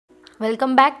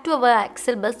Welcome back to our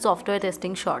AxelBuzz software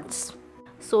testing shorts.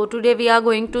 So today we are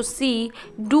going to see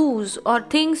do's or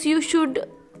things you should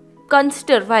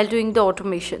consider while doing the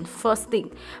automation. First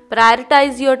thing,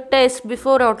 prioritize your test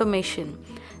before automation.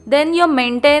 Then your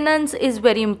maintenance is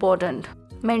very important.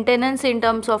 Maintenance in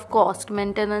terms of cost,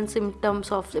 maintenance in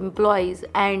terms of employees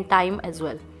and time as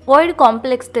well. Avoid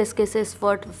complex test cases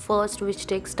first, which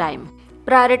takes time.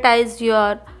 Prioritize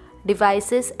your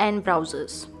devices and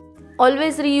browsers.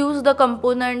 Always reuse the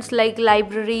components like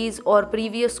libraries or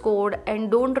previous code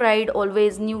and don't write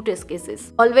always new test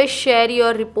cases. Always share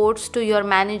your reports to your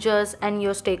managers and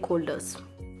your stakeholders.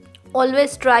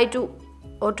 Always try to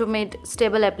automate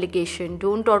stable application.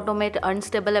 Don't automate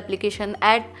unstable application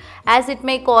as it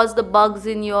may cause the bugs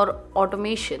in your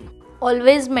automation.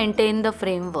 Always maintain the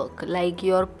framework like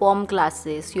your POM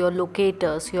classes, your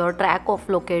locators, your track of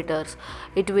locators.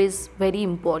 It is very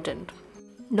important.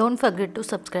 Don't forget to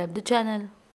subscribe the channel.